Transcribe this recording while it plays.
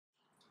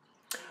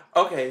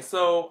Okay,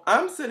 so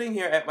I'm sitting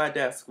here at my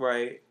desk,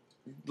 right?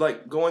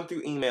 Like going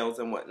through emails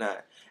and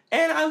whatnot.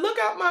 And I look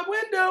out my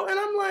window and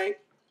I'm like,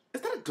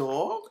 is that a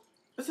dog?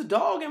 There's a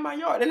dog in my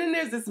yard. And then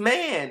there's this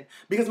man.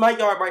 Because my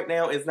yard right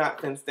now is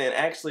not fenced in.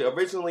 Actually,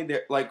 originally,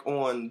 there, like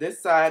on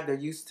this side, there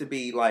used to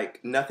be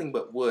like nothing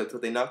but woods.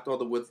 But they knocked all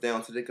the woods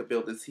down so they could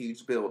build this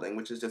huge building,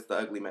 which is just the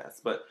ugly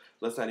mess. But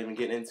let's not even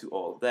get into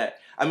all of that.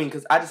 I mean,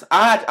 because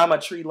I'm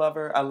a tree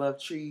lover. I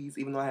love trees,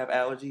 even though I have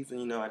allergies. And,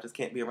 you know, I just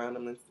can't be around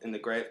them in the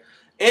grass.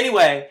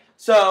 Anyway,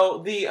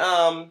 so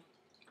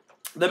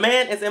the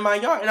man is in my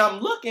yard, and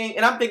I'm looking,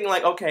 and I'm thinking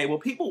like, okay, well,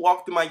 people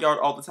walk through my yard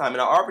all the time,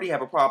 and I already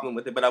have a problem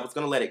with it, but I was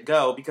gonna let it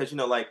go because, you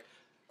know, like,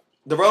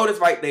 the road is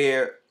right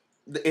there,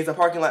 it's a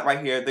parking lot right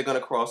here, they're gonna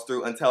cross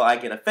through until I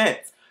get a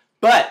fence.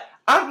 But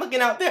I'm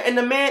looking out there, and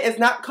the man is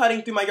not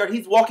cutting through my yard,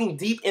 he's walking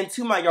deep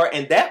into my yard,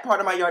 and that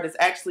part of my yard is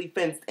actually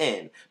fenced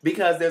in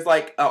because there's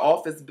like an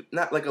office,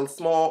 not like a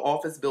small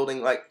office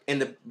building, like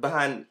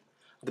behind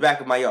the back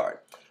of my yard.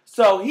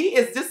 So he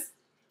is just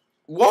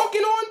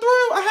walking on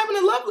through. I'm having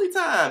a lovely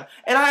time.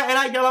 And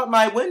I yell out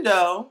my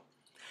window.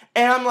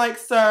 And I'm like,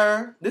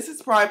 sir, this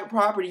is private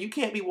property. You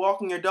can't be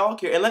walking your dog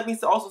here. And let me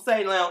also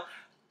say now,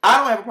 I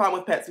don't have a problem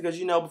with pets because,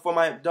 you know, before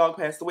my dog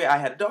passed away, I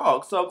had a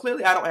dog. So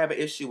clearly I don't have an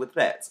issue with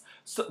pets.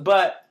 So,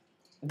 but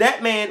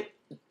that man,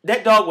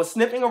 that dog was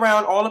sniffing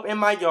around all up in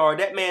my yard.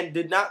 That man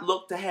did not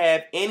look to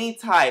have any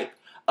type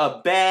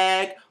of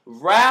bag,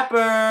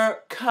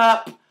 wrapper,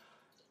 cup,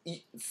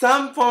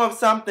 some form of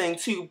something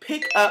to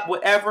pick up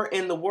whatever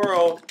in the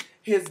world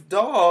his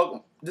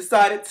dog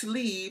decided to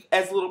leave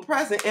as a little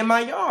present in my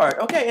yard.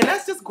 Okay, and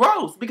that's just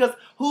gross because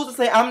who's to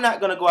say I'm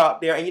not going to go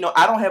out there and, you know,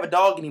 I don't have a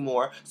dog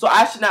anymore, so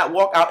I should not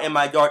walk out in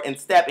my yard and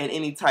step in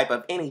any type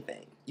of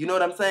anything. You know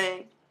what I'm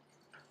saying?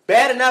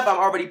 Bad enough I'm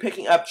already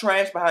picking up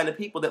trash behind the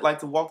people that like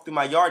to walk through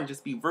my yard and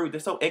just be rude. They're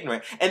so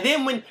ignorant. And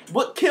then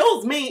what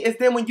kills me is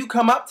then when you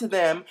come up to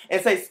them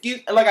and say,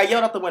 excuse, like I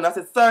yelled out the window, I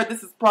said, sir,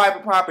 this is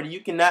private property.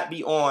 You cannot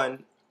be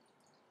on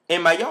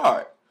in my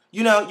yard.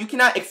 You know, you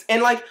cannot,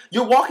 and like,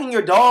 you're walking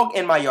your dog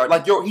in my yard.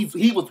 Like,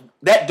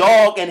 that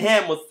dog and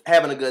him was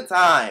having a good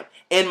time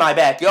in my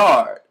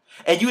backyard.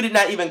 And you did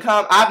not even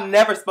come. I've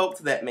never spoke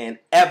to that man,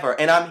 ever.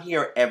 And I'm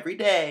here every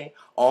day,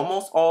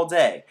 almost all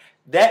day.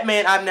 That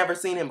man, I've never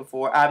seen him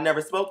before. I've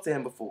never spoke to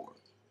him before.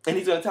 And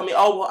he's going to tell me,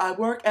 oh, well, I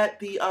work at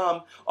the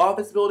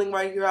office building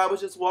right here. I was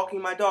just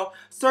walking my dog.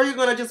 Sir, you're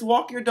going to just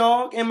walk your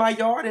dog in my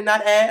yard and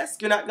not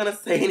ask? You're not going to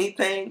say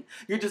anything?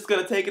 You're just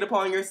going to take it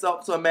upon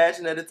yourself to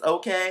imagine that it's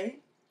okay?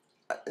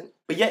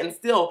 But yet and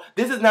still,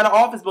 this is not an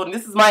office building.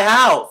 This is my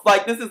house.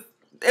 Like, it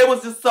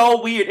was just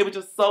so weird. It was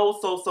just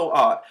so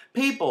odd.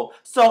 People,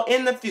 so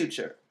in the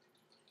future,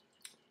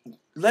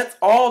 let's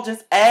all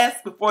just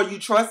ask before you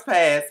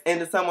trespass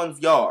into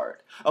someone's yard.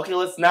 Okay,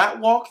 let's not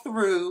walk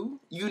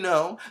through, you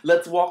know.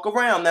 Let's walk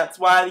around. That's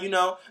why, you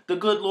know, the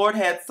good Lord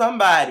had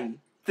somebody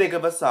think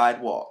of a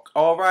sidewalk.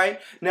 All right?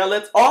 Now,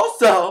 let's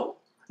also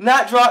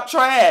not drop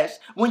trash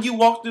when you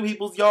walk through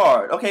people's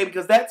yard. Okay,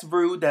 because that's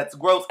rude, that's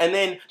gross. And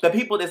then the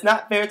people, it's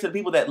not fair to the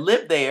people that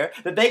live there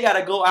that they got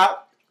to go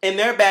out in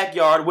their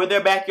backyard where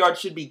their backyard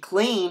should be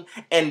clean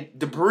and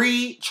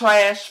debris,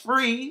 trash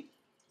free,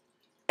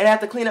 and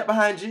have to clean up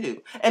behind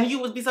you. And you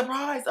would be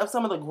surprised of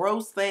some of the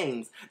gross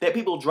things that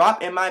people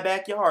drop in my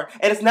backyard.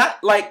 And it's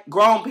not like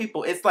grown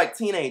people, it's like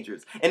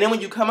teenagers. And then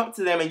when you come up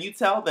to them and you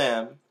tell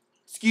them,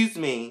 excuse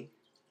me,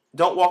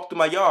 don't walk through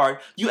my yard,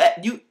 you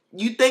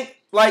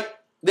think like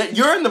that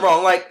you're in the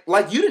wrong,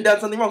 like you done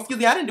something wrong. Excuse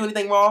me, I didn't do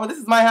anything wrong. This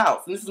is my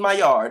house and this is my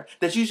yard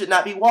that you should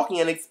not be walking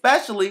in,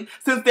 especially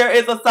since there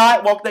is a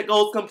sidewalk that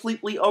goes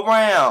completely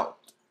around.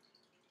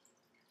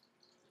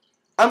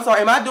 I'm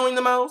sorry, am I doing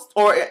the most?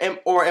 Or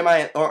am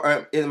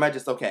I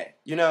just okay?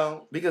 You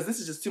know? Because this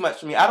is just too much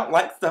for me. I don't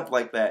like stuff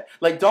like that.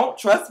 Like, don't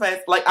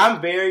trespass. Like,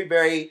 I'm very,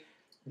 very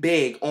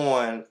big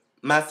on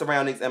my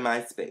surroundings and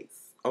my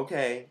space.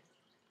 Okay?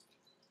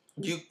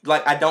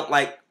 I don't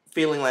like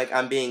feeling like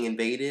I'm being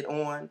invaded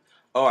on.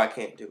 Oh, I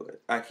can't do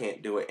it. I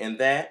can't do it. And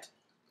that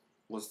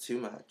was too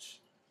much.